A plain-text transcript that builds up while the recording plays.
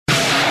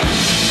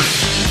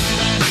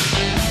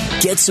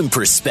Get some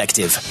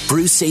perspective.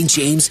 Bruce St.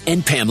 James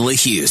and Pamela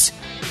Hughes.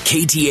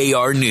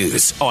 KTAR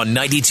News on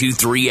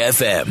 92.3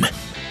 FM.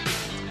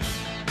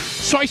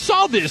 So I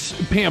saw this,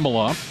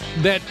 Pamela,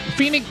 that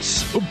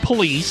Phoenix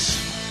police,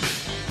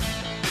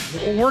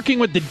 working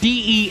with the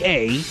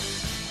DEA,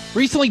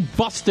 recently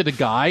busted a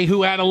guy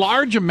who had a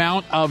large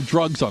amount of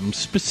drugs on him,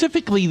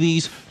 specifically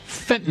these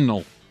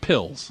fentanyl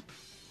pills.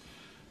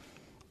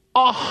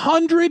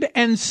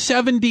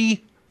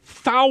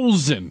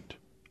 170,000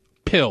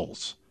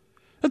 pills.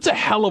 That's a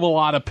hell of a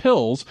lot of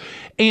pills.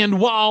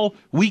 And while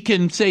we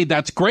can say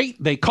that's great,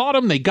 they caught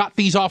him, they got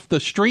these off the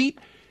street,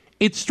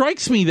 it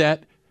strikes me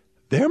that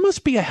there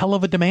must be a hell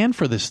of a demand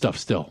for this stuff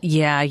still.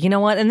 Yeah, you know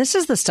what? And this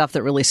is the stuff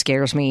that really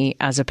scares me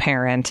as a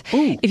parent.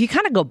 Ooh. If you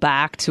kind of go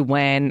back to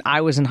when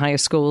I was in high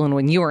school and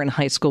when you were in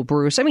high school,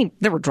 Bruce, I mean,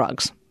 there were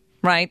drugs,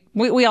 right?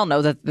 We all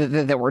know that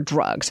there were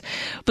drugs.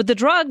 But the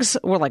drugs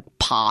were like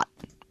pot.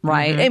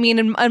 Right. I mean,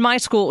 in my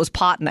school, it was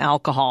pot and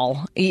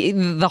alcohol.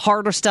 The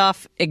harder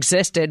stuff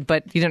existed,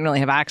 but you didn't really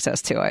have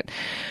access to it.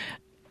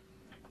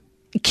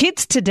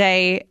 Kids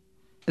today,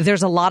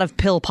 there's a lot of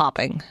pill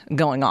popping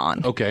going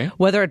on. Okay.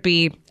 Whether it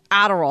be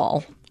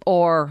Adderall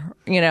or,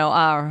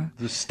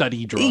 the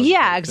study drugs.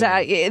 Yeah,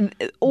 exactly.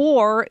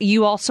 Or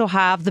you also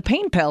have the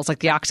pain pills like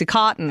the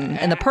Oxycontin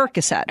and the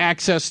Percocet.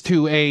 Access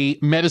to a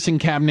medicine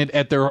cabinet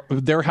at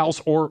their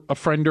house or a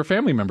friend or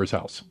family member's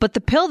house. But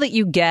the pill that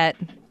you get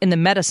in the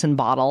medicine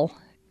bottle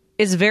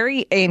is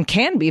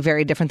can be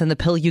very different than the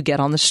pill you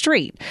get on the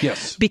street.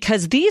 Yes.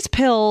 Because these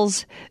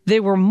pills, they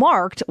were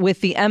marked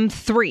with the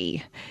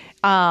M3.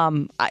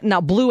 Now,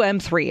 blue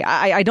M3,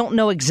 I don't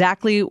know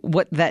exactly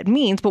what that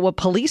means, but what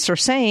police are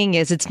saying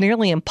is it's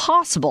nearly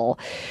impossible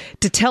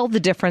to tell the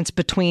difference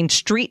between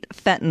street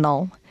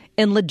fentanyl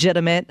and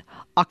legitimate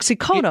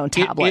oxycodone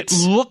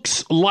tablets. It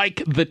looks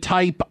like the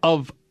type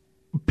of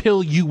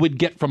pill you would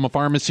get from a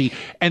pharmacy,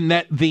 and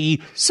that the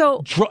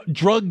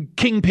drug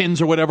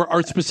kingpins or whatever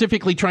are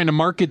specifically trying to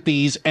market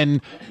these and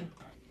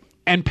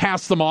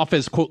pass them off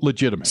as, quote,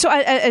 legitimate. So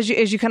as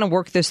you kind of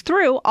work this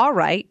through, all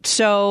right,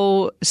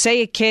 so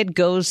say a kid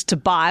goes to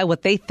buy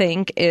what they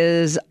think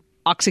is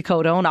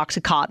oxycodone,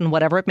 Oxycontin,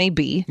 whatever it may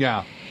be.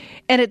 Yeah.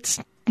 And it's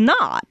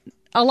not.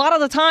 A lot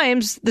of the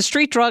times, the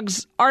street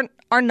drugs are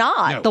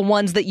not the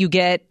ones that you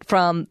get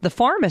from the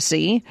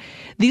pharmacy.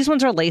 These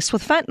ones are laced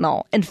with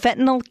fentanyl, and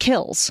fentanyl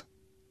kills.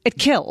 It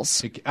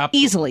kills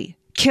easily.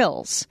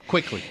 Kills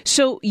quickly.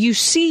 So you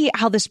see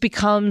how this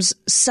becomes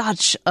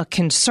such a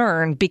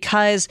concern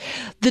because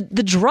the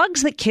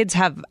drugs that kids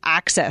have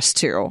access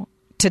to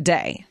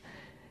today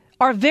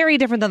are very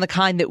different than the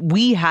kind that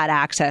we had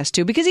access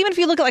to. Because even if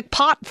you look at like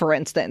pot, for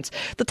instance,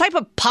 the type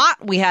of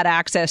pot we had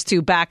access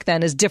to back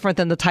then is different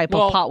than the type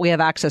of pot we have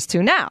access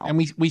to now. And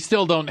we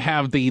still don't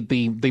have the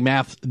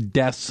mass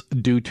deaths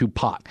due to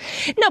pot.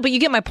 No, but you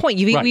get my point.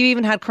 We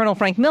even had Colonel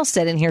Frank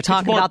Milstead in here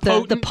talking about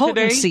the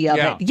potency of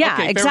it. Yeah,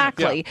 okay,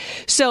 exactly. Yeah.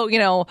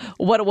 So,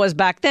 what it was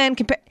back then,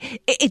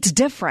 it's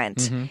different.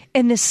 Mm-hmm.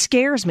 And this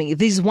scares me.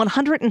 These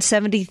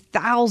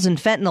 170,000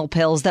 fentanyl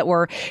pills that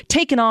were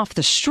taken off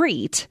the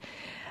street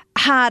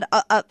had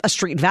a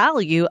street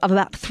value of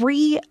about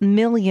 $3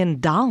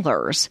 million.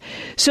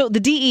 So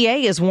the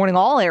DEA is warning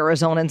all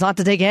Arizonans not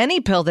to take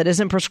any pill that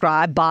isn't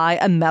prescribed by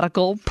a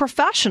medical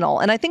professional.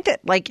 And I think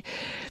that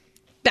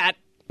that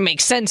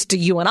makes sense to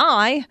you and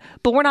I,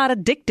 but we're not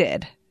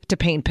addicted to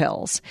pain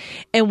pills.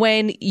 And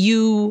when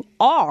you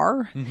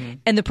are,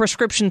 and the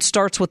prescription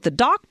starts with the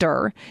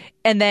doctor,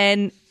 and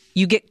then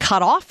you get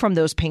cut off from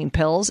those pain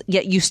pills,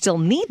 yet you still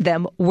need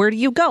them, where do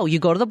you go? You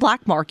go to the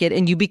black market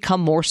and you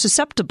become more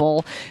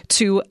susceptible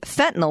to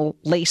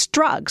fentanyl-laced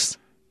drugs.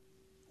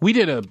 We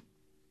did a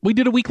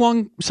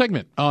week-long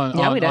segment on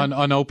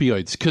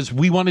opioids because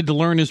we wanted to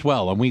learn as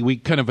well, and we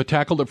kind of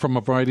tackled it from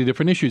a variety of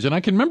different issues. And I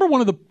can remember one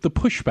of the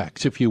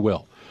pushbacks, if you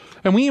will.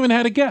 And we even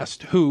had a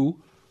guest who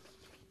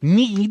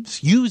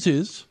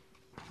uses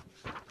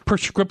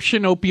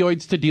prescription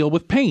opioids to deal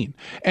with pain.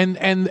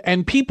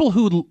 And people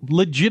who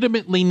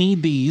legitimately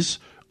need these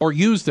or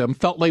use them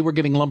felt they were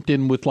getting lumped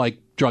in with like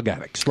drug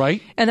addicts,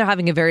 right? And they're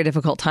having a very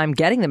difficult time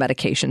getting the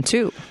medication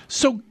too.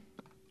 So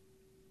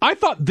I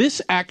thought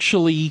this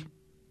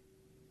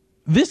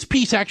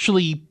piece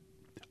actually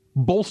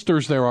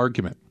bolsters their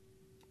argument.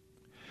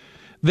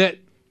 That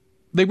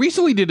they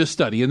recently did a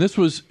study, and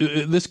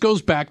this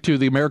goes back to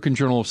the American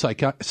Journal of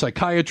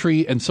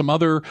Psychiatry and some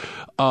other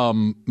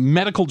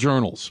medical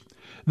journals,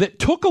 that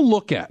took a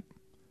look at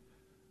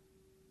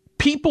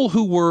people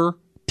who were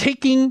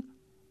taking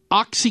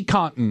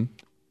OxyContin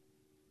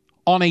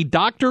on a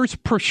doctor's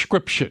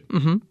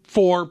prescription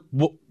for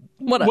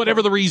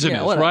whatever the reason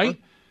is, right?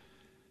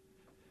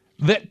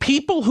 That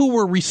people who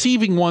were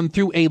receiving one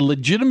through a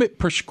legitimate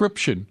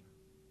prescription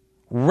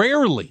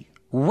rarely,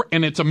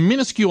 and it's a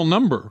minuscule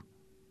number,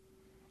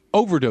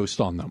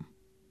 overdosed on them.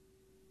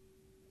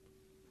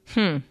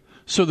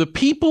 So the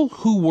people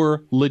who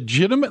were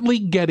legitimately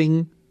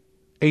getting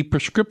a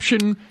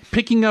prescription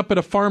picking up at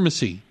a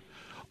pharmacy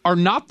are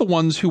not the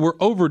ones who were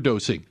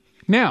overdosing.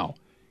 Now,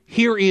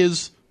 here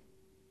is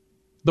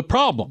the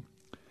problem.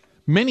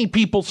 many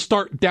people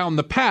start down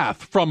the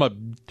path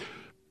from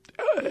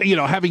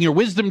having your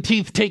wisdom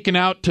teeth taken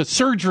out to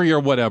surgery or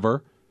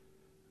whatever.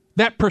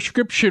 That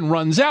prescription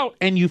runs out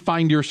and you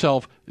find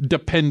yourself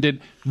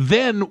dependent.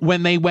 Then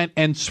when they went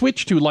and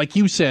switched to, like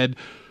you said,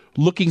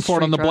 looking for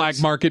it on the black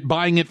market,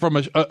 buying it from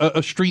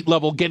a street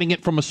level, getting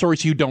it from a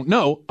source you don't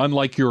know,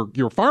 unlike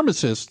your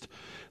pharmacist,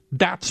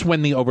 that's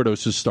when the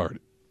overdoses started.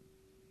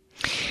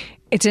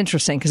 It's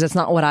interesting because it's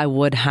not what I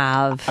would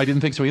have. I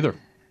didn't think so either.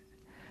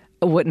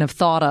 I wouldn't have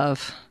thought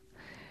of.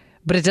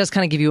 But it does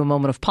kind of give you a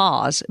moment of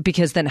pause,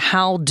 because then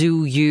how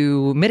do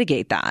you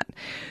mitigate that?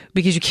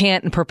 Because you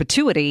can't in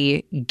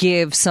perpetuity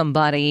give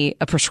somebody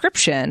a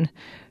prescription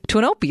to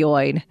an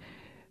opioid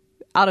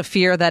out of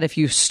fear that if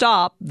you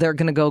stop, they're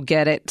going to go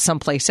get it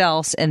someplace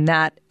else, and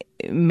that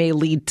may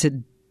lead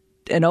to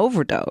an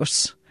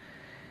overdose.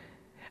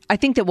 I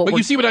think that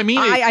you see what I mean?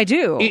 I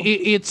do.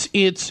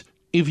 It's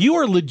if you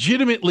are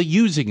legitimately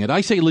using it, I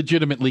say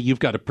legitimately, you've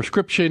got a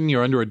prescription,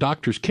 you're under a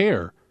doctor's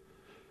care.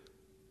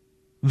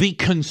 The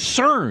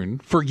concern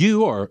for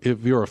you, or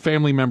if you're a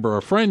family member or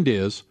a friend,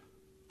 is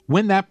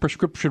when that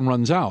prescription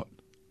runs out,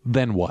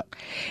 then what?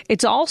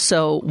 It's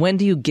also, when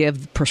do you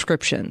give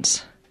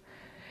prescriptions?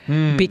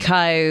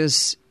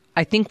 Because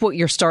I think what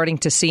you're starting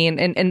to see,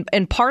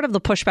 and part of the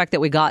pushback that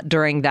we got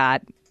during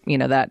that,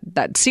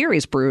 that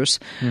series, Bruce,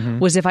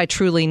 was if I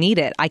truly need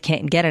it, I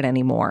can't get it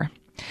anymore.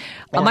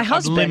 My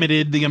husband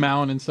limited the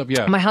amount and stuff.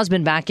 Yeah, my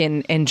husband back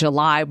in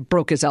July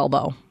broke his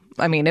elbow.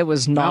 I mean, it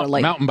was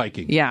gnarly. Mountain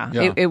biking. Yeah.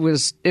 It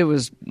was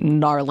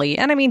gnarly.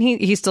 And I mean,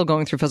 he's still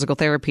going through physical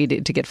therapy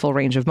to get full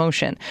range of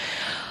motion.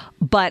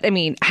 But I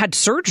mean, had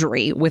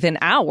surgery within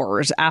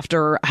hours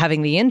after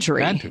having the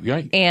injury.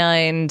 Right.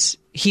 And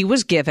he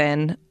was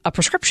given a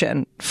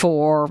prescription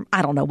for,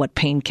 I don't know what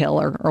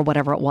painkiller or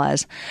whatever it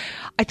was.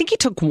 I think he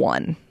took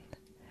one.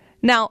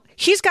 Now,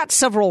 he's got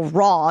several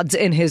rods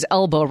in his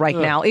elbow right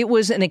now. It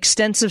was an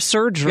extensive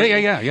surgery.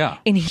 Yeah.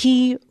 And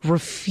he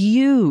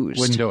refused.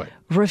 Wouldn't do it.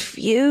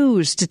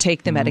 Refused to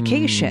take the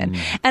medication.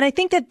 And I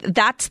think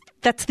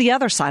that's the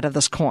other side of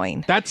this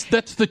coin. That's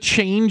the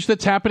change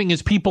that's happening,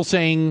 is people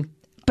saying,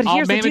 but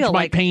I'll manage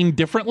my pain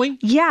differently?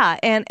 Yeah,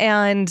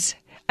 and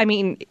I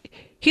mean,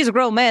 he's a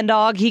grown man,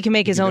 dog. He can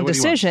make his own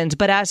decisions.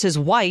 But as his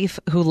wife,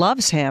 who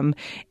loves him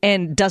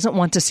and doesn't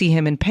want to see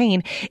him in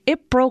pain,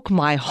 it broke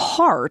my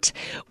heart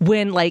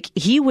when,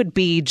 he would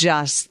be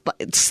just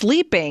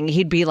sleeping.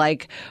 He'd be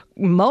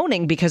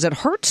moaning because it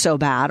hurt so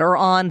bad, or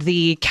on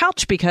the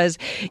couch because,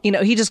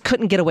 he just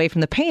couldn't get away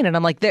from the pain. And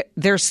I'm like,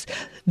 this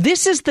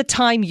is the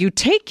time you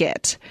take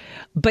it.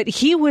 But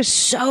he was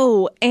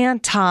so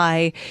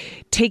anti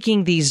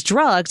taking these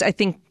drugs, I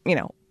think,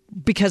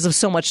 because of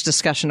so much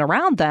discussion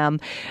around them,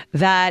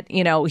 that,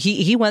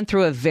 he went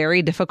through a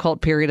very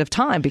difficult period of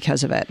time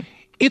because of it.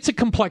 It's a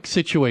complex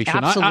situation.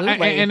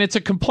 Absolutely. And it's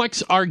a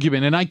complex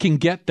argument, and I can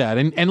get that.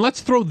 And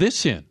let's throw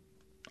this in.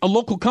 A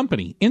local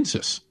company,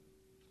 Insys,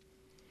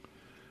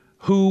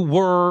 who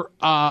were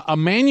a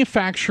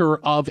manufacturer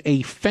of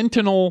a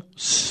fentanyl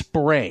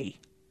spray.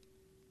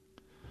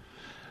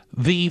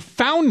 The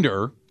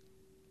founder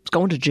is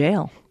going to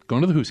jail.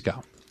 Going to the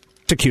Hooskow.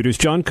 Prosecutors,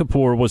 John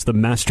Kapoor was the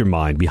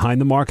mastermind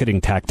behind the marketing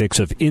tactics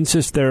of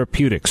Insys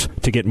Therapeutics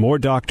to get more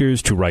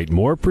doctors to write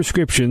more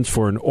prescriptions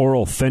for an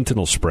oral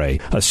fentanyl spray.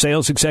 A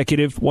sales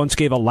executive once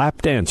gave a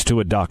lap dance to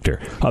a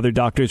doctor. Other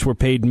doctors were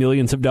paid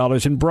millions of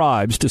dollars in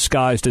bribes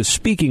disguised as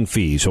speaking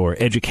fees or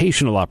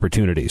educational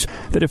opportunities.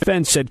 The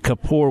defense said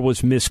Kapoor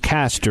was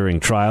miscast during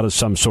trial as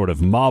some sort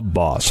of mob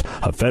boss.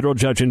 A federal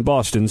judge in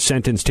Boston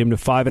sentenced him to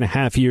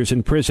 5.5 years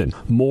in prison,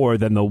 more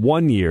than the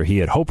 1 year he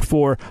had hoped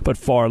for, but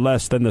far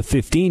less than the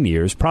 15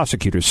 years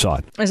prosecutors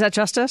sought. Is that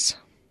justice?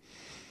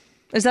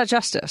 Is that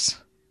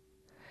justice?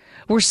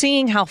 We're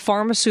seeing how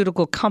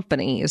pharmaceutical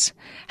companies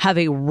have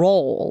a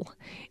role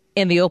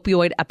in the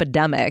opioid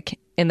epidemic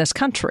in this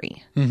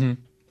country. Mm-hmm.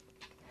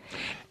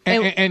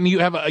 And you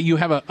have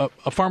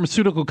a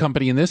pharmaceutical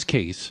company in this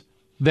case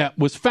that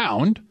was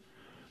found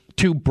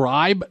to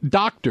bribe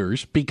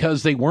doctors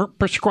because they weren't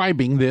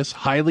prescribing this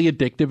highly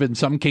addictive, in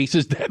some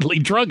cases deadly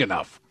drug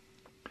enough.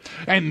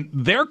 And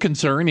their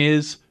concern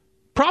is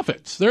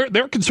profits.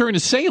 Their concern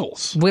is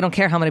sales. We don't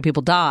care how many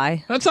people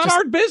die. That's not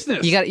our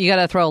business. You got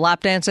to throw a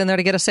lap dance in there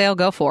to get a sale.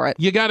 Go for it.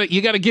 You got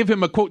to give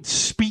him a quote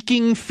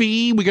speaking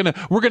fee. We're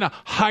gonna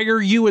hire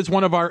you as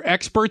one of our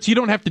experts. You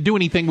don't have to do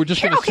anything. We're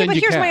just going to send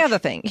you cash. Here's my other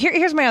thing.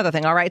 Here's my other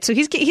thing. All right, so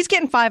he's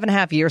getting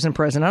 5.5 years in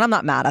prison, and I'm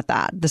not mad at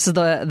that. This is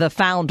the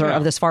founder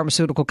of this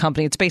pharmaceutical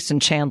company. It's based in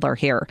Chandler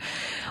here.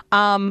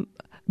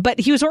 But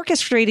he was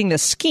orchestrating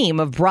this scheme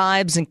of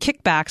bribes and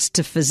kickbacks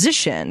to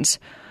physicians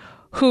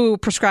who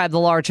prescribe the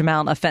large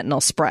amount of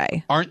fentanyl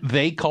spray. Aren't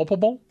they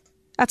culpable?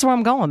 That's where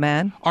I'm going,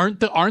 man. Aren't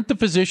the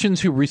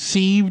physicians who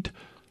received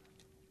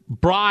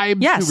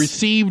bribes, who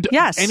received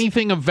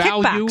anything of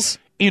value kickbacks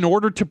in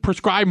order to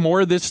prescribe more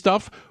of this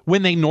stuff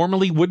when they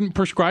normally wouldn't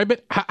prescribe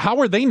it? How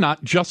are they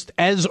not just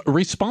as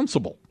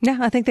responsible? Yeah,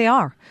 I think they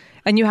are.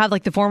 And you have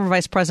the former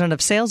vice president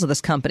of sales of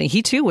this company.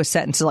 He too was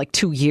sentenced to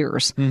 2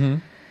 years. Mm-hmm.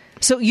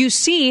 So you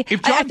see,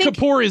 if John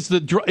Kapoor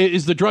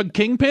is the drug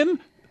kingpin,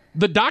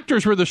 The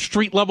doctors were the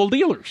street-level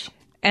dealers.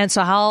 And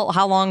so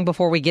how long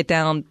before we get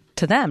down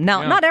to them?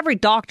 Now, not every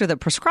doctor that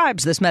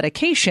prescribes this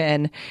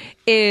medication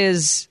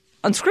is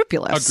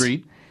unscrupulous.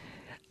 Agreed.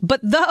 But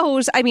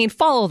those, I mean,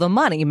 follow the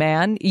money,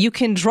 man. You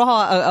can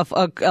draw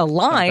a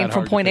line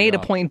from point A to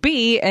point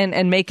B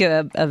and make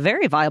a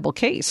very viable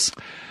case.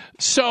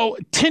 So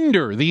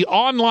Tinder, the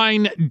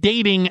online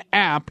dating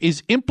app,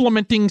 is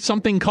implementing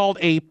something called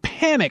a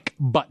panic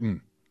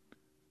button.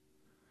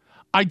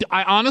 I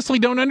honestly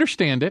don't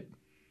understand it.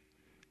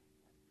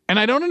 And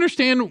I don't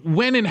understand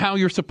when and how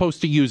you're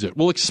supposed to use it.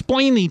 We'll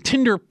explain the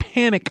Tinder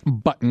panic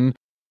button.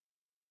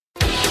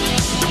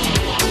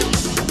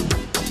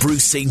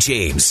 Bruce St.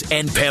 James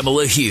and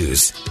Pamela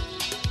Hughes.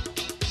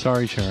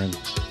 Sorry, Sharon.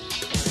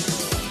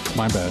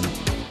 My bad.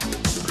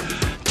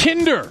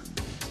 Tinder,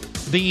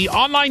 the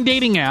online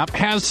dating app,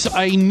 has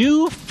a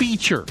new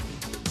feature.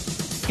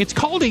 It's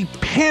called a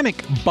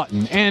panic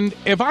button. And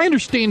if I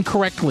understand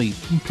correctly,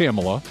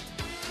 Pamela,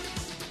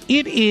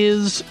 it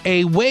is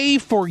a way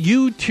for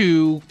you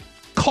to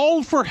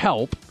call for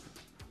help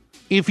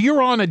if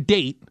you're on a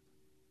date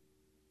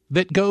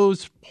that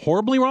goes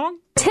horribly wrong.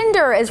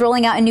 Tinder is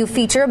rolling out a new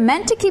feature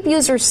meant to keep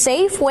users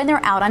safe when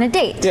they're out on a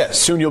date. Yes,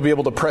 soon you'll be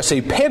able to press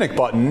a panic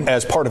button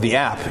as part of the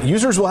app.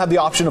 Users will have the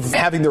option of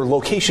having their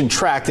location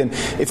tracked, and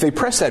if they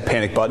press that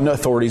panic button,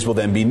 authorities will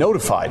then be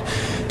notified.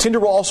 Tinder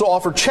will also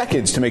offer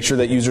check-ins to make sure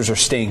that users are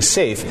staying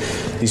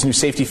safe. These new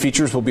safety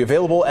features will be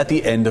available at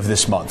the end of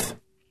this month.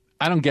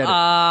 I don't get it.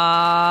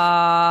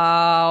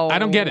 I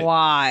don't get it.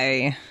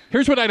 Why?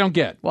 Here's what I don't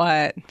get.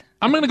 What?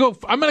 I'm gonna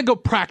go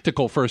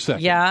practical for a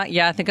second.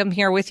 Yeah, I think I'm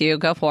here with you.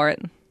 Go for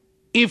it.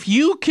 If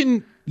you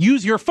can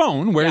use your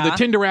phone where the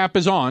Tinder app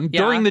is on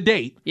during the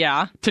date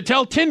to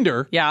tell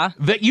Tinder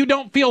that you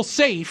don't feel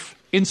safe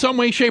in some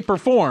way, shape, or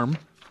form,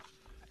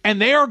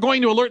 and they are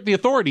going to alert the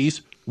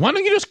authorities, why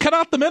don't you just cut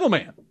out the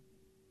middleman?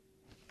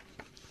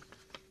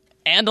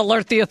 And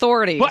alert the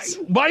authorities.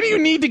 Why do you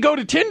need to go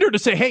to Tinder to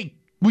say, hey,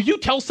 will you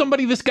tell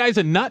somebody this guy's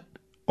a nut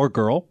or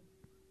girl?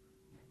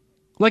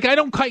 Like, I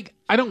don't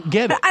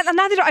get it.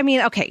 I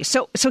mean, okay,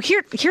 so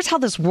here's how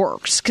this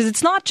works, because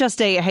it's not just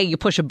hey, you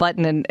push a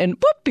button and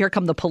whoop, here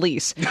come the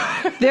police.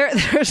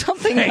 There's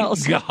something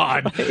else. Thank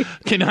God. Right?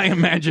 Can I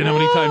imagine how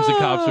many times the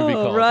cops would be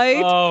called?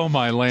 Right? Oh,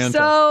 my Lanta.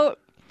 So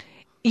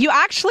you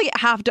actually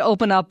have to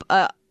open up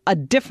a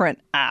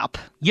different app.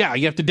 Yeah,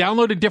 you have to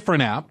download a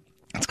different app.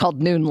 It's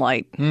called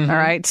Noonlight. Mm-hmm. All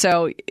right.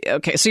 So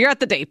you're at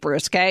the date,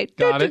 Bruce. Okay.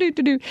 Got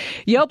it.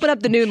 You open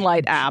up the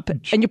Noonlight app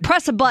and you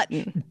press a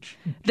button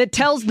that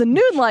tells the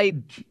Noonlight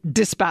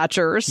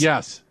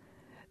dispatchers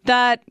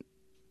that,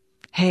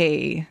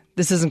 hey,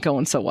 this isn't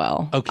going so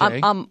well. Okay.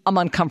 I'm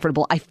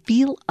uncomfortable. I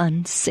feel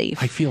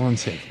unsafe.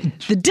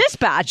 The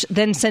dispatch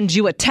then sends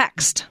you a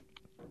text.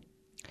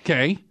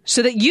 Okay.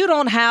 So that you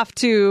don't have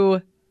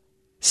to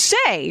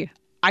say,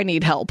 I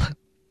need help.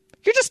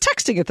 You're just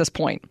texting at this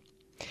point.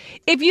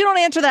 If you don't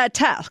answer that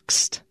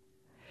text,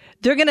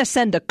 they're going to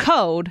send a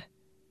code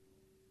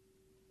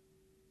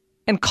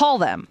and call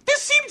them.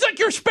 This seems like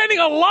you're spending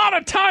a lot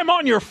of time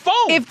on your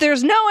phone. If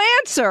there's no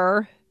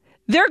answer,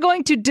 they're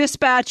going to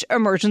dispatch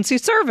emergency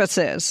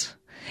services.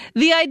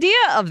 The idea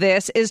of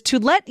this is to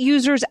let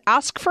users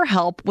ask for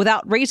help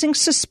without raising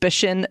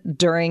suspicion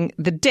during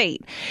the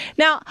date.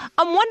 Now,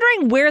 I'm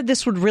wondering where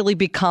this would really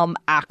become,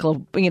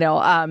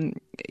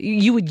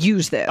 you would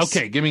use this.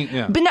 Okay, give me,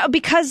 But no,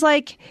 because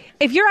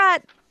if you're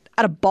at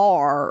a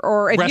bar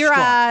or if you're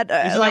at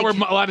isn't that where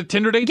a lot of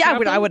Tinder dates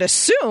happen? I would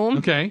assume.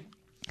 Okay.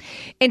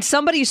 And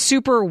somebody's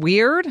super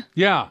weird.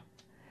 Yeah.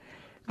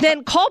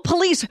 Then call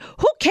police.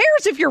 Who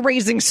cares if you're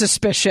raising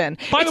suspicion?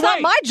 It's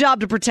not my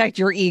job to protect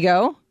your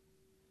ego.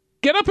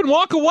 Get up and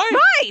walk away.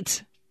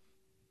 Right.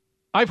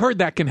 I've heard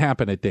that can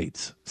happen at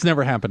dates. It's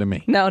never happened to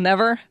me. No,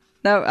 never.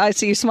 No, I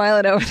see you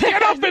smiling over there.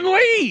 Get up and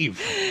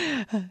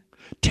leave.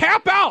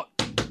 Tap out.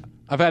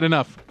 I've had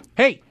enough.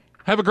 Hey,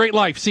 have a great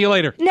life. See you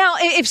later. Now,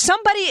 if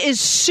somebody is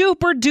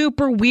super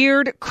duper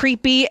weird,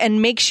 creepy,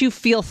 and makes you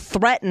feel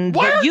threatened,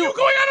 why are you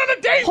going out on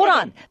a date? Hold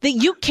on, that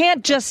you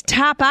can't just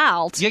tap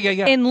out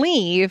and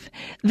leave.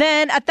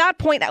 Then at that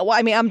point,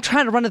 I'm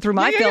trying to run it through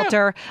my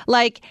filter.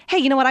 Like, hey,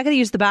 you know what? I got to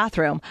use the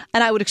bathroom,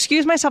 and I would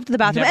excuse myself to the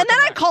bathroom, and then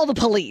I'd call the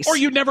police. Or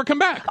you'd never come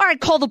back. Or I'd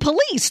call the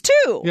police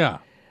too. Yeah.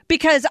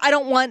 Because I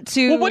don't want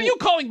to... Well, what are you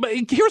calling...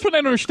 Here's what I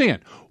don't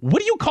understand.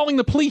 What are you calling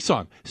the police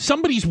on?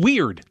 Somebody's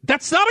weird.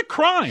 That's not a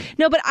crime.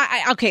 No, but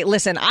okay,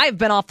 listen, I've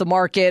been off the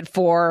market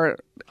for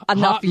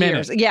enough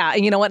years. Yeah,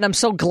 and you know what? And I'm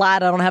so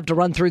glad I don't have to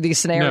run through these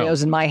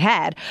scenarios in my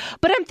head.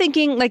 But I'm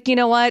thinking, you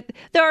know what?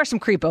 There are some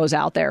creepos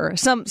out there.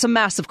 Some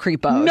massive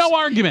creepos. No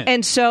argument.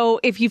 And so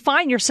if you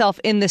find yourself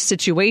in this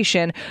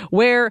situation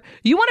where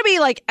you want to be,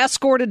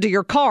 escorted to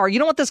your car, you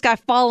don't want this guy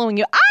following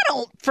you. I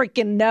don't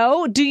freaking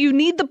know. Do you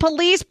need the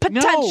police?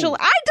 Potentially. No.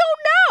 I don't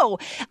know.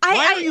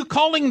 Why are you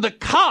calling the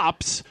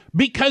cops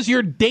because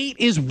your date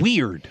is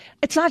weird?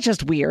 It's not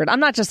just weird. I'm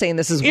not just saying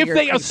this is weird. If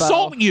they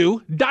assault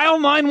you, dial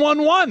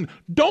 911.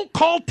 Don't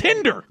call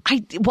Tinder.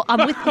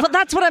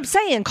 That's what I'm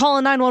saying. Call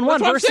a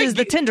 911 versus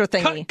the Tinder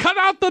thingy. Cut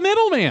out the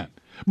middleman.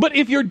 But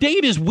if your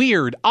date is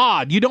weird,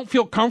 odd, you don't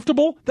feel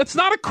comfortable, that's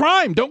not a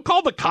crime. Don't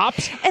call the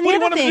cops. And what do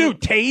you want them to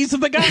do? Tase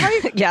the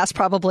guy? Yes,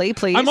 probably,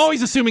 please. I'm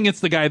always assuming it's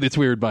the guy that's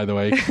weird, by the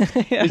way.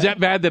 Yeah. Is that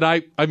bad that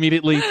I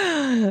immediately...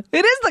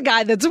 It is the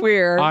guy that's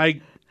weird.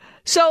 I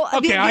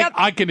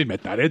can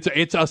admit that.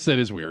 It's us that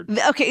is weird.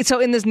 Okay, so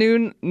in this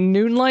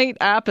Noonlight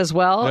app as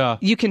well,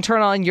 you can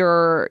turn on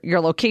your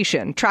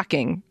location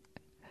tracking.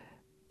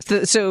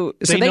 So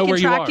they can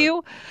track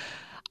you.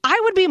 I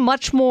would be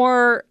much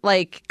more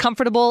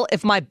comfortable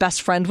if my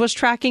best friend was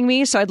tracking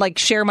me. So I'd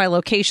share my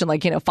location,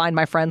 find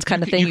my friends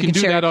kind of thing. You can do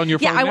share that on your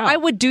phone. Yeah, I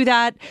would do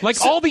that.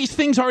 All these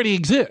things already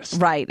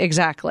exist. Right,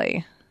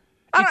 exactly.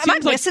 Am I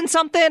missing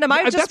something?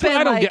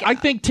 I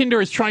think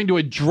Tinder is trying to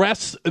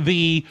address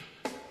the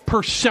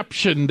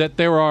perception that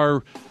there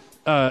are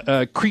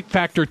Creep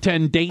Factor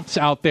 10 dates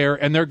out there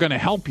and they're going to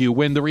help you,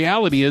 when the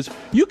reality is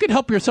you can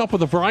help yourself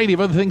with a variety of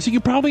other things that you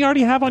probably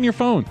already have on your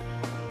phone,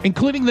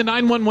 including the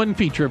 911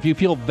 feature if you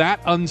feel that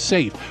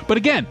unsafe. But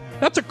again,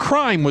 that's a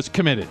crime was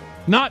committed,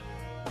 not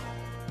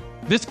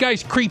this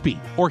guy's creepy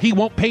or he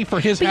won't pay for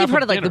his half You've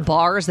heard of of the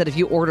bars that if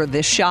you order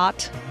this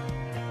shot,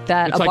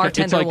 that a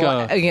bartender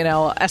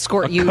will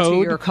escort you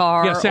to your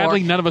car. Yeah,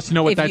 sadly, none of us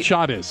know what that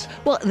shot is.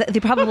 Well, they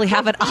probably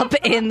have it up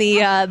in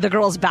the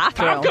girls'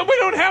 bathroom. How come we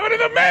don't have it in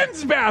the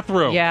men's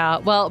bathroom? Yeah,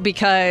 well,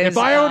 because... If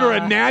I order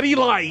a Natty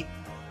Light,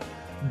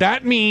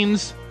 that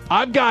means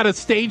I've got a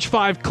stage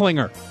 5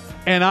 clinger,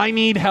 and I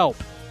need help.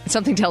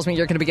 Something tells me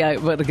you're going to be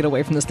able to get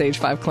away from the stage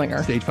 5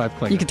 clinger. Stage 5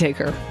 clinger. You can take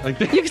her. You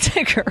can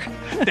take her.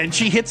 Then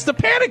she hits the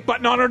panic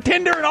button on her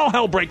Tinder and all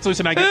hell breaks loose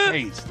and I get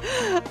tased.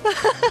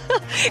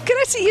 Can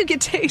I see you get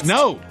tased?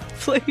 No.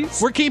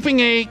 Please. We're keeping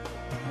a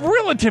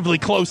relatively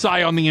close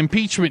eye on the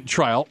impeachment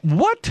trial.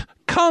 What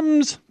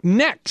comes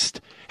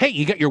next? Hey,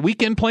 you got your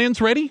weekend plans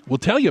ready? We'll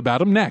tell you about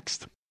them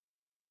next.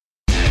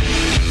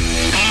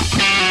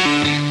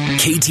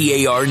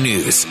 KTAR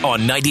News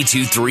on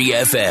 92.3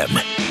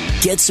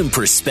 FM. Get some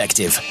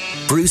perspective.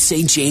 Bruce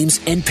St. James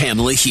and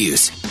Pamela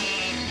Hughes.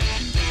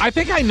 I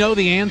think I know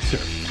the answer.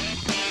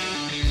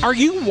 Are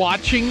you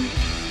watching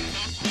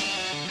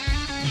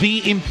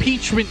the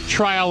impeachment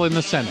trial in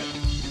the Senate?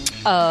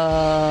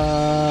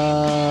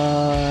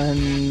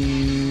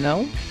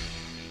 No.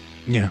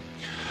 Yeah.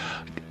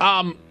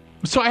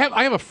 So I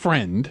have a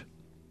friend.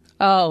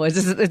 Oh,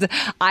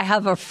 I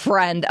have a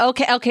friend.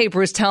 Okay,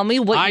 Bruce, tell me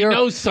what I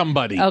know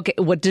somebody. Okay,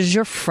 what does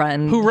your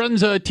friend... Who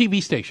runs a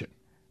TV station.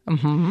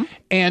 Mm-hmm.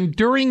 And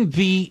during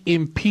the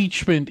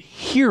impeachment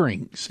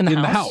hearings in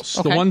the House,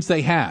 the ones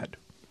they had,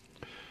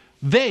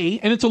 and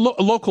it's a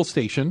local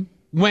station,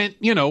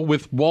 went,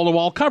 with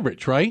wall-to-wall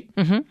coverage, right?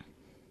 Mm-hmm.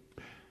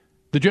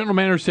 The general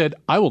manager said,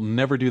 I will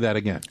never do that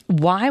again.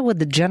 Why would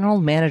the general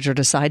manager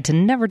decide to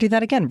never do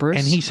that again, Bruce?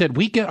 And he said,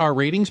 we get our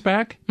ratings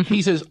back. Mm-hmm.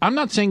 He says, I'm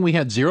not saying we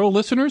had 0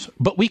 listeners,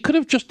 but we could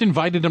have just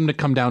invited them to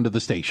come down to the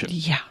station.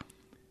 Yeah.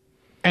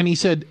 And he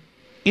said,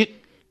 it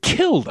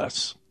killed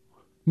us.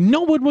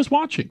 No one was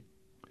watching.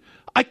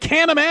 I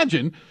can't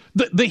imagine.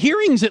 The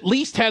hearings at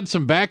least had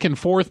some back and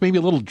forth, maybe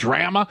a little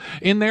drama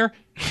in there.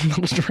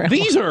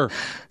 These are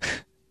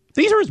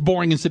as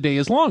boring as the day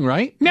is long,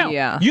 right?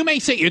 Now, You may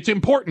say it's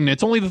important.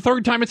 It's only the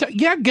 3rd time it's...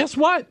 Yeah, guess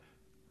what?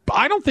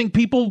 I don't think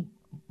people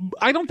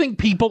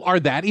are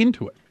that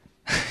into it.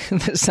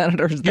 The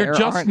senators You're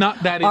just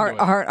not that into it.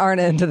 Aren't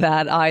into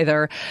that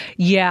either.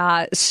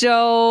 Yeah.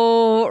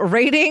 So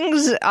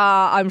ratings,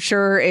 I'm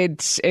sure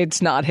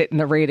it's not hitting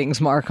the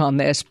ratings mark on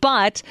this,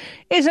 but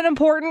is it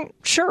important?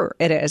 Sure,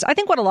 it is. I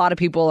think what a lot of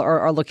people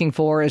are looking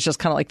for is just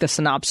kind of like the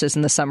synopsis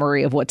and the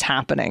summary of what's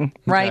happening,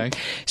 right? Okay.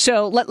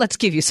 So let's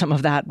give you some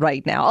of that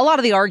right now. A lot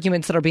of the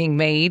arguments that are being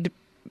made,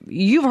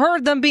 you've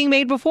heard them being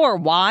made before.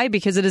 Why?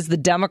 Because it is the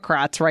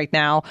Democrats right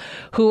now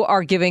who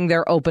are giving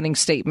their opening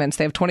statements.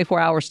 They have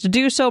 24 hours to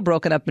do so,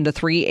 broken up into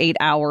 3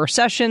 8-hour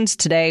sessions.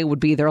 Today would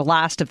be their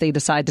last if they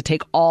decide to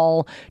take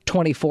all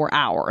 24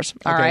 hours.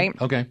 All right?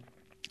 Okay.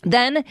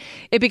 Then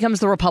it becomes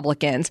the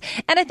Republicans.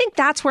 And I think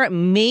that's where it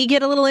may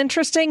get a little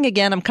interesting.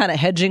 Again, I'm kind of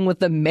hedging with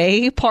the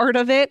may part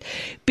of it,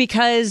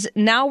 because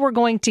now we're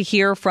going to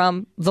hear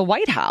from the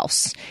White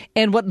House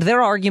and what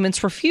their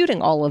arguments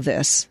refuting all of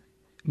this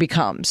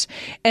becomes.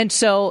 And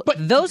so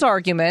those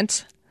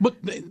arguments... But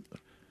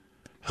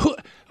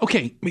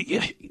okay,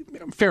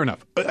 fair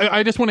enough.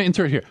 I just want to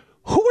insert here.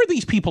 Who are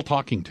these people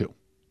talking to?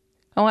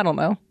 Oh, I don't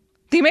know.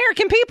 The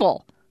American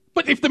people.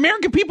 But if the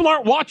American people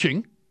aren't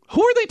watching,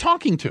 who are they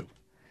talking to?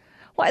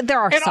 Well, there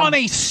are on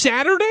a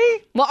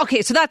Saturday? Well,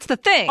 okay, so that's the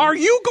thing. Are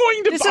you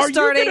going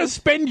to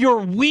spend your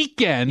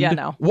weekend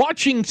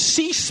watching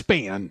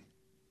C-SPAN?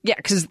 Yeah,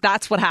 because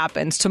that's what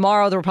happens.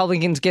 Tomorrow, the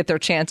Republicans get their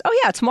chance.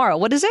 Oh, yeah, tomorrow.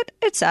 What is it?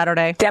 It's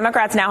Saturday.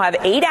 Democrats now have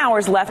 8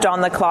 hours left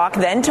on the clock.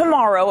 Then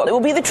tomorrow, it will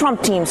be the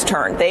Trump team's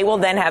turn. They will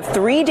then have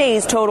 3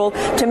 days total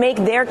to make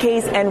their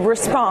case and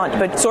respond.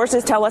 But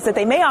sources tell us that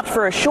they may opt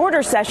for a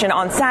shorter session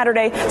on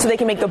Saturday so they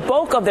can make the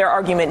bulk of their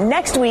argument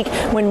next week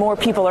when more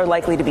people are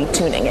likely to be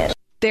tuning in.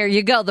 There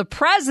you go. The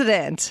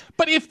president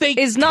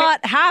is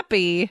not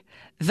happy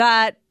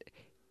that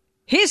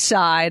his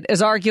side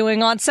is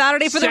arguing on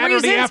Saturday for the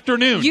reasons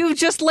afternoon you've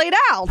just laid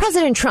out.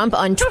 President Trump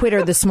on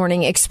Twitter this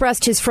morning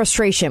expressed his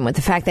frustration with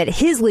the fact that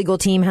his legal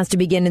team has to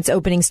begin its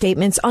opening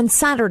statements on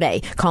Saturday,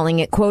 calling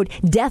it, quote,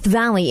 Death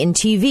Valley in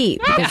TV,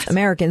 because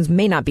Americans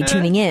may not be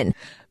tuning in.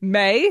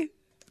 May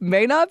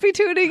not be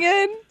tuning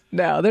in?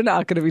 No, they're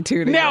not going to be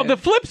tuning in. Now, the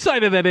flip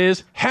side of that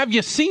is, have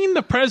you seen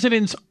the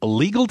president's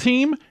legal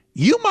team?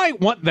 You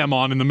might want them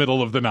on in the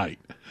middle of the night.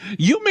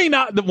 You may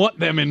not want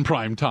them in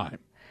prime time.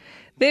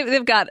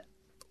 They've got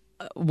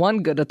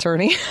one good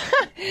attorney.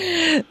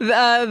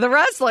 The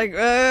rest, like,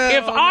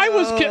 if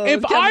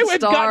I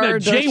had gotten a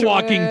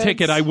jaywalking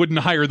ticket, I wouldn't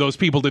hire those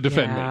people to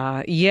defend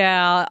me.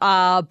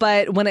 Yeah.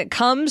 But when it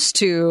comes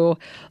to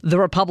the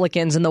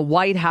Republicans in the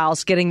White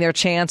House getting their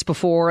chance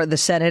before the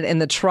Senate in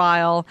the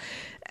trial,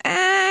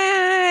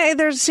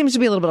 there seems to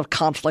be a little bit of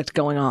conflict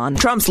going on.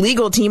 Trump's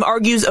legal team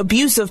argues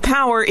abuse of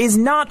power is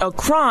not a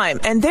crime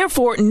and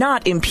therefore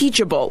not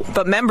impeachable.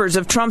 But members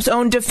of Trump's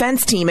own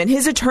defense team and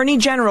his attorney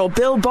general,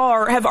 Bill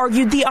Barr, have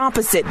argued the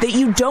opposite, that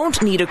you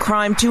don't need a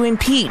crime to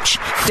impeach.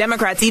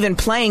 Democrats even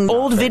playing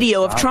old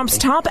video of Trump's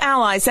top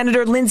ally,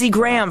 Senator Lindsey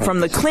Graham,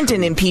 from the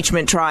Clinton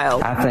impeachment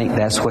trial. I think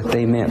that's what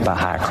they meant by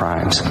high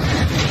crimes.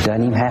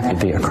 Doesn't even have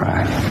to be a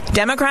crime.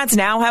 Democrats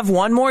now have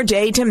one more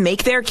day to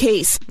make their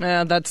case.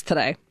 That's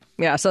today.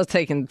 Yeah, so it's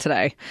taken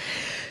today.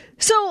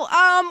 So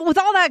with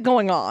all that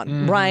going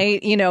on,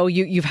 right,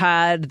 you've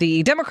had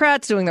the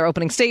Democrats doing their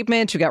opening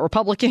statement. You got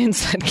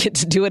Republicans that get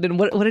to do it in,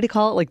 what did he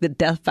call it? Like the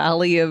Death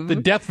Valley of... The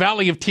Death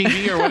Valley of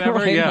TV or whatever?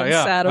 Right,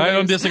 yeah. Saturdays. I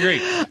don't disagree.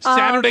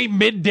 Saturday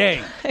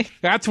midday.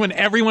 That's when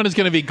everyone is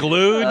going to be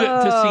glued to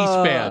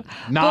C-SPAN.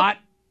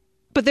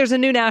 But there's a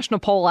new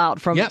national poll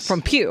out from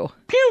Pew.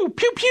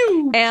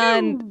 Pew.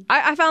 And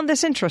I found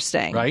this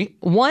interesting. Right.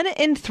 1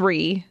 in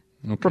 3...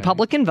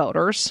 Republican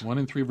voters. 1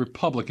 in 3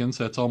 Republicans,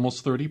 that's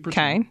almost 30%.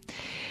 Okay.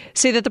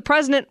 Say that the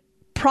president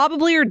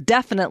probably or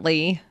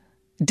definitely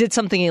did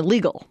something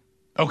illegal.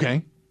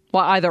 Okay.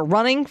 While either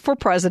running for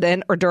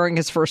president or during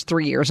his first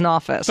 3 years in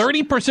office.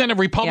 30% of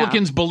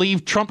Republicans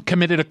believe Trump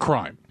committed a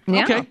crime.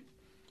 Yeah. Okay.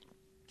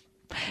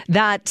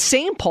 That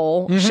same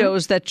poll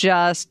shows that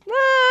just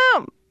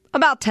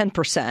about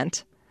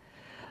 10%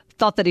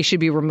 thought that he should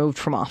be removed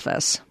from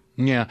office.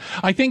 Yeah,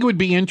 I think it would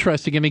be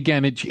interesting. And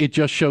again, it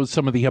just shows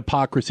some of the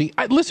hypocrisy.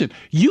 Listen,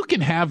 you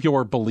can have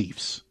your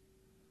beliefs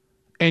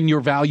and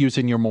your values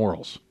and your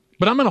morals,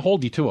 but I'm going to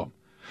hold you to them.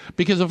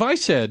 Because if I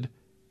said,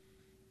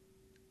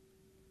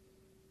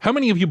 how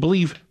many of you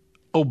believe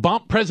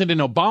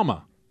President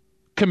Obama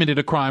committed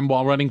a crime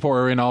while running for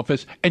or in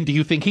office, and do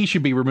you think he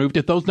should be removed?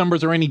 If those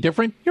numbers are any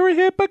different, you're a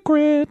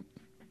hypocrite.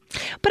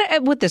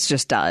 But what this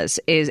just does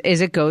is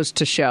it goes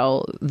to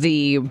show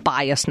the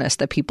biasness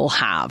that people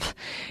have,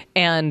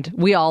 and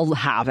we all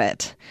have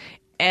it.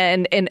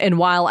 And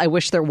while I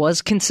wish there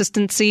was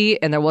consistency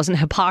and there wasn't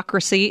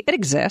hypocrisy, it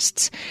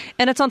exists,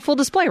 and it's on full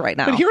display right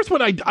now. But here's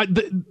what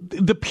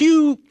the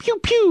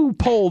Pew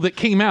poll that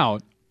came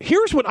out.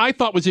 Here's what I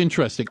thought was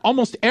interesting.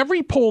 Almost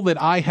every poll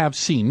that I have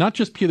seen, not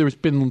just Pew, there's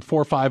been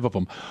 4 or 5 of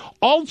them,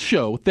 all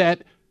show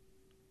that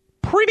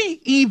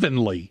pretty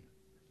evenly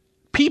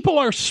people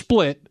are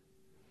split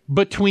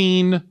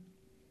between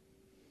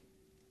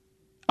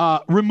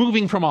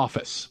removing from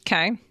office.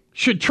 Okay.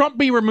 Should Trump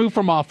be removed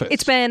from office?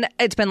 It's been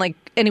like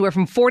anywhere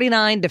from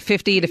 49 to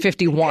 50 to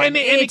 51. And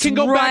it can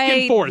go back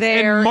and forth.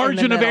 And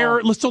margin of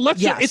error. So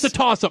let's just, it's a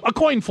toss-up, a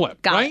coin flip,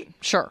 Got right? it.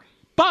 Sure.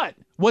 But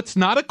what's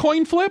not a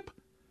coin flip,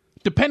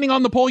 depending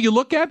on the poll you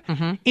look at,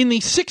 in the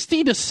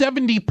 60 to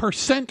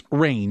 70%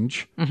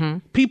 range,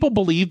 people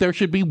believe there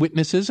should be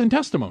witnesses and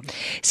testimony.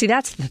 See,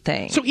 that's the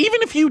thing. So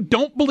even if you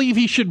don't believe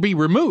he should be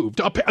removed,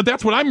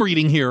 that's what I'm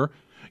reading here,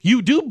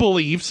 you do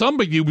believe,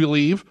 some of you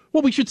believe,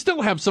 well, we should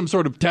still have some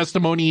sort of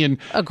testimony and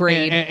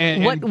agreed.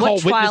 And what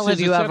trial have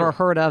you ever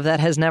heard of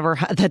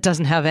that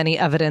doesn't have any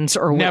evidence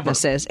or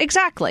witnesses? Never.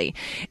 Exactly.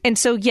 And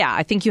so, yeah,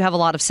 I think you have a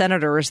lot of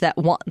senators that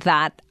want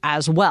that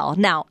as well.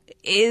 Now,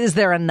 is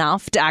there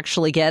enough to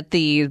actually get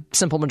the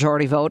simple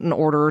majority vote in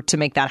order to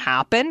make that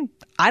happen?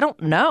 I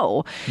don't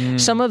know.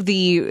 Some of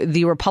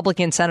the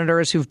Republican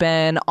senators who've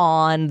been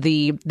on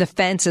the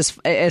fence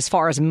as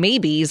far as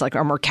maybes, like a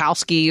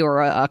Murkowski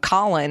or a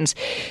Collins,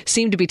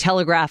 seem to be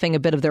telegraphing a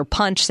bit of their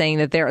punch, saying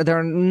that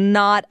they're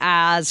not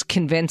as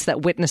convinced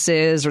that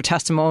witnesses or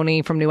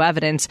testimony from new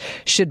evidence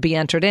should be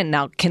entered in.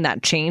 Now, can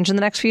that change in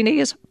the next few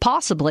days?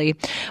 Possibly.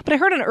 But I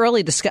heard an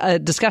early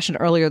discussion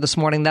earlier this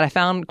morning that I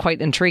found quite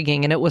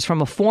intriguing, and it was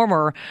from a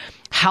former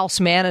House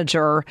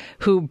manager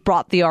who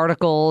brought the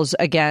articles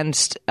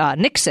against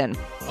Nixon.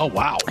 Oh,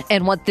 wow.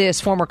 And what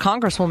this former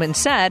congresswoman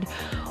said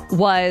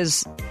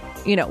was,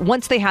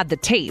 once they had the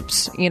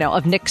tapes,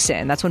 of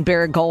Nixon, that's when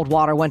Barry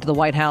Goldwater went to the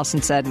White House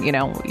and said,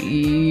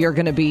 you're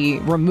going to be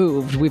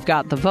removed. We've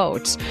got the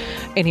votes.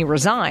 And he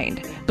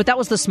resigned. But that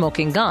was the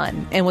smoking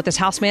gun. And what this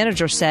House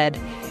manager said,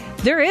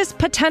 there is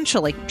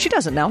potentially, she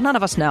doesn't know, none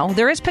of us know,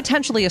 there is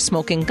potentially a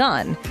smoking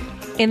gun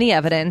in the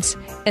evidence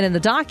and in the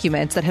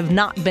documents that have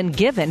not been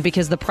given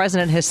because the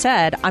president has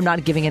said, I'm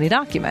not giving any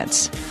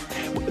documents.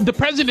 The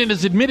president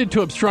has admitted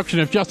to obstruction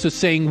of justice,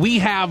 saying we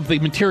have the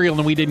material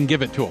and we didn't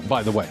give it to him,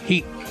 by the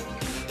way.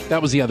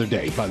 That was the other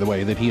day, by the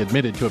way, that he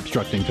admitted to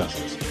obstructing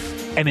justice.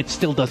 And it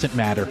still doesn't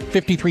matter.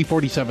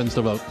 53-47 is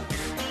the vote.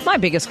 My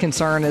biggest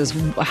concern is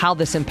how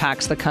this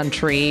impacts the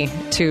country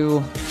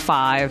 2,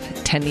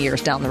 5, 10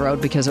 years down the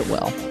road, because it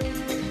will.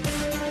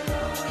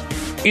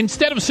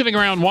 Instead of sitting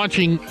around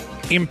watching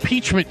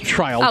impeachment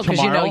trial tomorrow.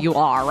 Because you know you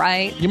are,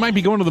 right? You might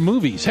be going to the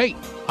movies. Hey,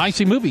 I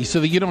see movies so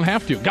that you don't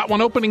have to. Got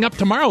one opening up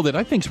tomorrow that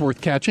I think's worth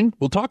catching.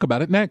 We'll talk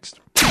about it next.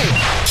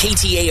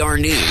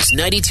 KTAR News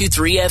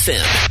 92.3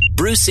 FM.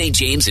 Bruce St.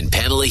 James and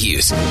Pamela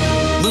Hughes.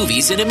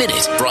 Movies in a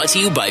Minute. Brought to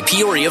you by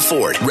Peoria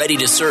Ford. Ready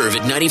to serve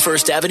at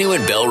 91st Avenue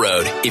and Bell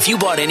Road. If you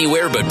bought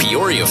anywhere but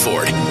Peoria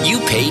Ford,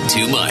 you paid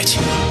too much.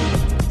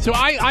 So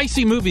I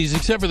see movies,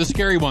 except for the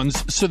scary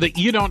ones, so that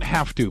you don't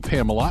have to,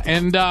 Pamela.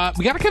 And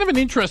we got kind of an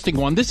interesting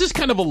one. This is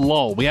kind of a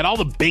lull. We had all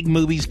the big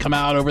movies come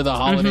out over the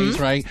holidays,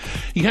 right?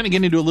 You kind of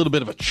get into a little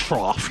bit of a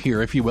trough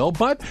here, if you will.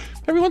 But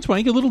every once in a while,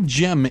 you get a little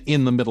gem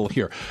in the middle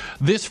here.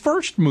 This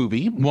first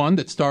movie, one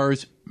that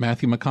stars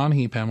Matthew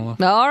McConaughey, Pamela.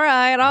 All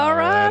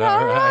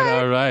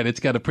right. It's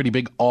got a pretty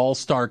big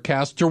all-star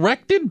cast,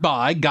 directed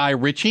by Guy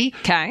Ritchie,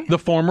 okay, the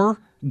former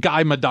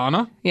Guy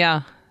Madonna.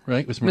 Yeah.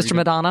 Right? Mr.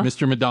 Madonna.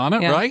 Mr.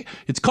 Madonna, yeah. Right?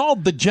 It's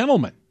called The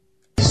Gentleman.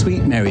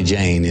 Sweet Mary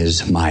Jane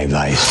is my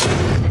vice.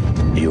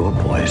 Your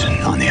poison,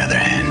 on the other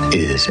hand,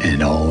 is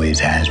and always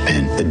has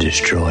been the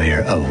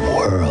destroyer of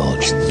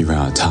worlds. You're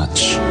out of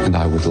touch, and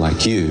I would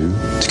like you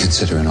to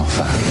consider an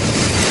offer.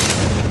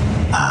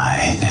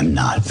 I am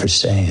not for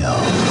sale.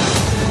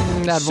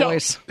 That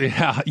voice.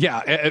 Yeah.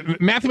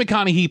 Matthew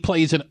McConaughey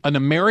plays an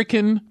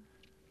American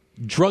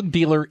drug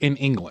dealer in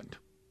England.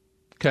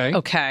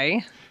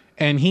 Okay.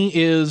 And he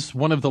is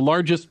one of the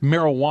largest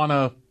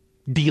marijuana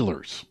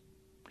dealers.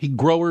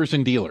 Growers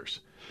and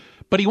dealers.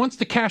 But he wants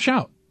to cash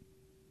out.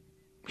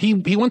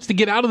 He wants to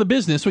get out of the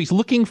business, so he's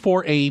looking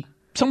for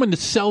someone to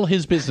sell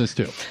his business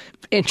to.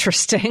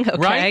 Interesting. Okay,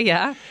 right?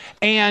 Yeah.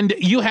 And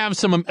you have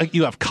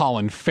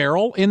Colin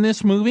Farrell in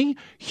this movie.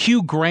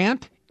 Hugh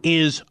Grant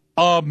is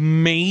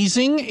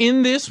amazing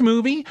in this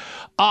movie.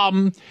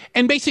 And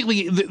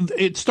basically,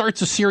 it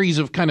starts a series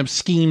of kind of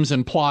schemes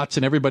and plots,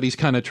 and everybody's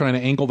kind of trying to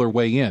angle their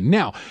way in.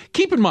 Now,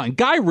 keep in mind,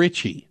 Guy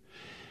Ritchie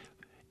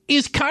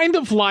is kind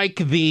of like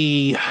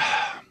the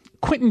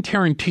Quentin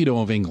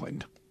Tarantino of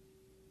England.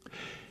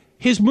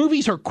 His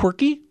movies are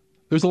quirky.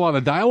 There's a lot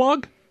of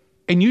dialogue,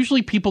 and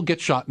usually people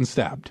get shot and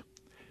stabbed.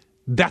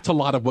 That's a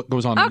lot of what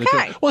goes on in the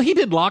show. Well, he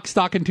did Lock,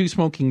 Stock, and Two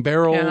Smoking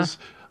Barrels.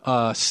 Yeah.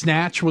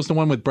 Snatch was the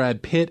one with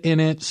Brad Pitt in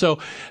it. So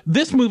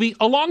this movie,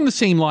 along the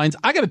same lines,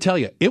 I got to tell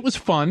you, it was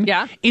fun.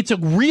 Yeah. It's a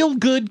real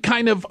good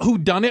kind of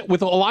whodunit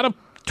with a lot of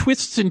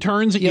twists and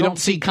turns that you don't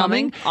see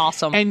coming.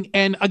 Awesome.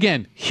 And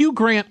again, Hugh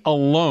Grant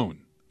alone,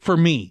 for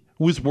me,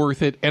 was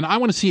worth it, and I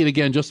want to see it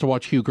again just to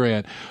watch Hugh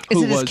Grant.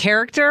 Is it his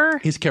character?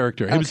 His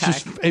character.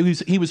 Okay.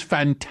 He was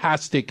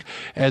fantastic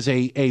as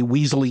a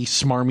Weasley,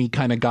 smarmy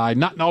kind of guy.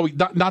 Not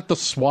the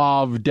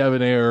suave,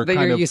 debonair that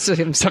kind of used to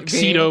him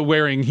tuxedo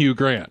wearing Hugh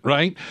Grant,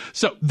 right?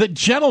 So The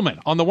Gentleman,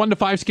 on the 1 to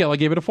 5 scale, I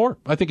gave it a 4.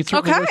 I think it's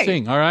certainly worth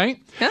seeing. All right.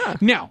 Yeah.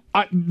 Now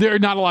there are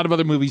not a lot of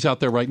other movies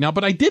out there right now,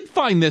 but I did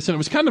find this, and it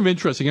was kind of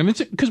interesting. And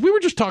it's because we were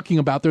just talking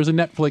about there's a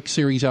Netflix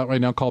series out right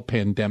now called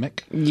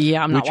Pandemic.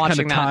 Yeah, I'm not watching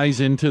that. Which kind of ties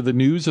into the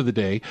news of the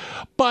day.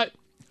 But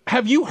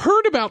have you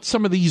heard about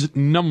some of these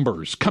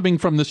numbers coming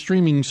from the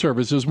streaming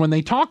services when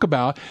they talk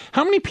about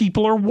how many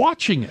people are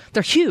watching it?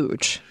 They're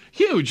huge.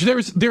 Huge.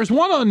 There's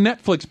one on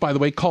Netflix, by the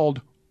way,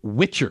 called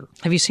Witcher.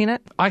 Have you seen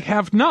it? I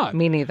have not.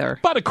 Me neither.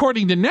 But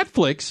according to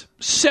Netflix,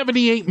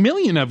 78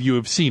 million of you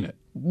have seen it.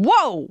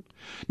 Whoa.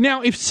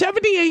 Now, if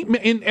 78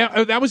 million,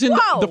 that was in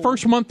the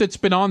first month that's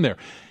been on there.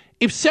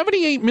 If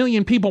 78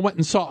 million people went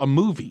and saw a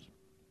movie,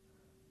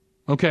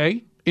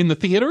 okay, in the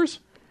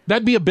theaters,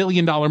 that'd be $1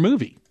 billion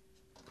movie.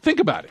 Think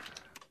about it.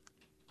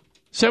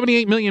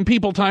 78 million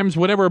people times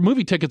whatever a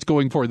movie ticket's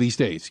going for these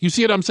days. You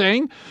see what I'm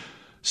saying?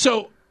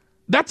 So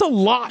that's a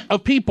lot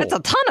of people. That's a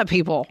ton of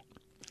people.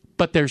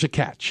 But there's a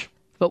catch.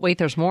 But wait,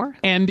 there's more?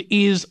 And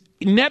is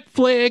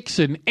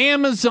Netflix and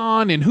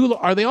Amazon and Hulu,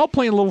 are they all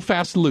playing a little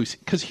fast and loose?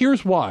 Because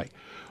here's why.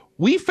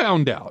 We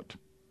found out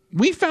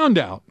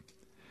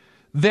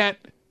that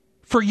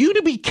for you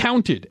to be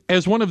counted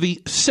as one of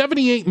the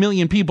 78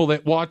 million people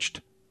that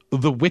watched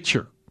The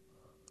Witcher,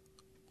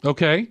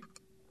 okay,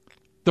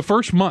 the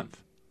first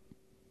month,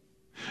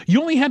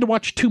 you only had to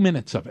watch 2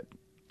 minutes of it.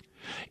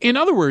 In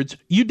other words,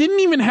 you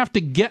didn't even have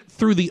to get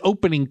through the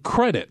opening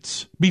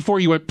credits before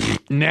you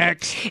went,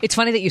 next. It's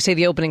funny that you say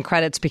the opening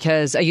credits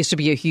because I used to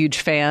be a huge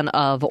fan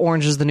of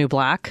Orange is the New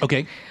Black.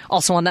 Okay.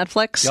 Also on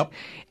Netflix. Yep.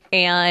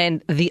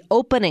 And the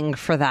opening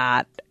for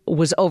that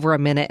was over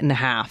 1.5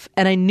 minutes.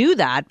 And I knew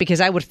that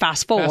because I would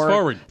fast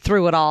forward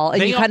through it all.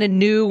 And you kind of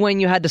knew when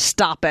you had to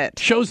stop it.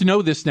 Shows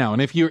know this now.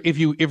 And if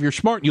you're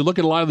smart and you look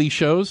at a lot of these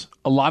shows,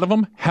 a lot of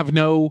them have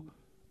no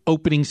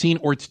opening scene,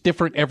 or it's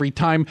different every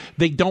time.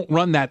 They don't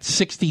run that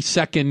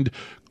 60-second,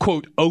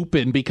 quote,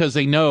 open because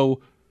they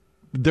know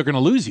they're going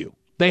to lose you.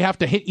 They have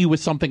to hit you with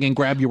something and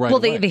grab you right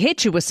away. Well, they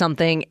hit you with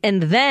something,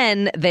 and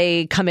then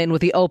they come in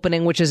with the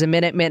opening, which is a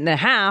minute and a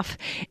half,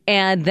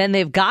 and then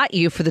they've got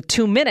you for the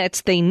 2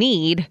 minutes they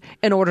need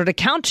in order to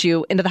count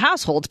you into the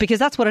households, because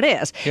that's what it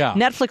is. Yeah.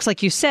 Netflix,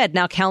 like you said,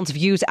 now counts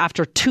views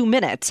after 2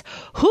 minutes.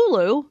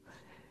 Hulu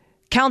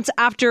counts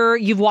after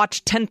you've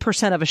watched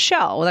 10% of a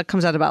show. That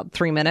comes out about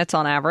 3 minutes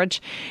on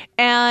average.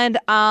 And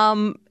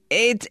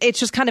it's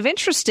just kind of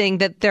interesting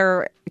that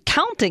they're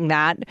counting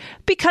that,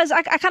 because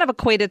I kind of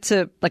equate it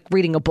to like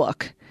reading a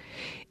book.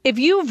 If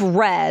you've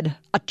read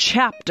a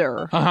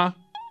chapter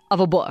of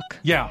a book,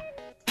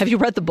 have you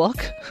read the book?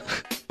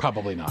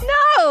 Probably not.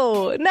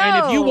 No. And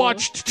if you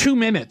watched 2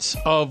 minutes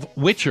of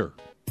Witcher,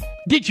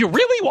 did you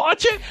really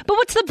watch it? But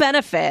what's the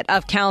benefit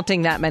of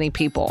counting that many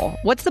people?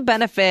 What's the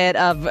benefit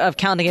of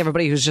counting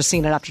everybody who's just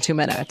seen it after 2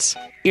 minutes?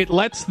 It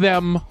lets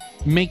them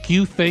make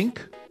you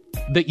think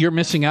that you're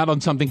missing out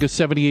on something, because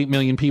 78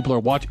 million people are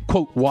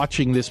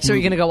watching this movie. So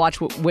you're going to go watch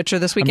Witcher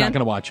this weekend? I'm not going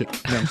to watch it.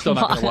 No, I'm still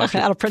not going to watch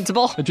it. Out of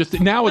principle?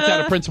 Now it's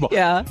out of principle.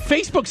 Yeah.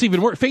 Facebook's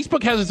even worse.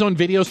 Facebook has its own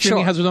video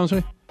streaming, has its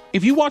own.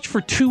 If you watch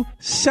for 2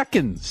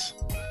 seconds,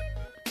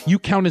 you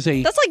count as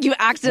a That's like you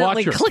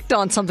accidentally watcher. Clicked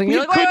on something. You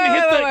You're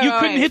like, you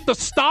couldn't hit the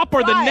stop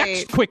or the Right.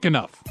 next quick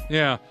enough.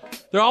 Yeah.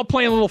 They're all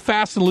playing a little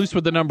fast and loose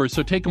with the numbers,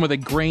 so take them with a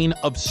grain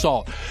of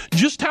salt.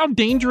 Just how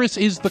dangerous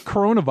is the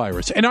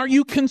coronavirus? And are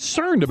you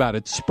concerned about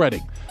it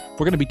spreading?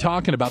 We're going to be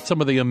talking about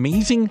some of the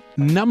amazing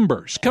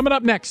numbers coming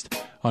up next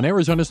on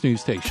Arizona's news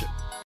station.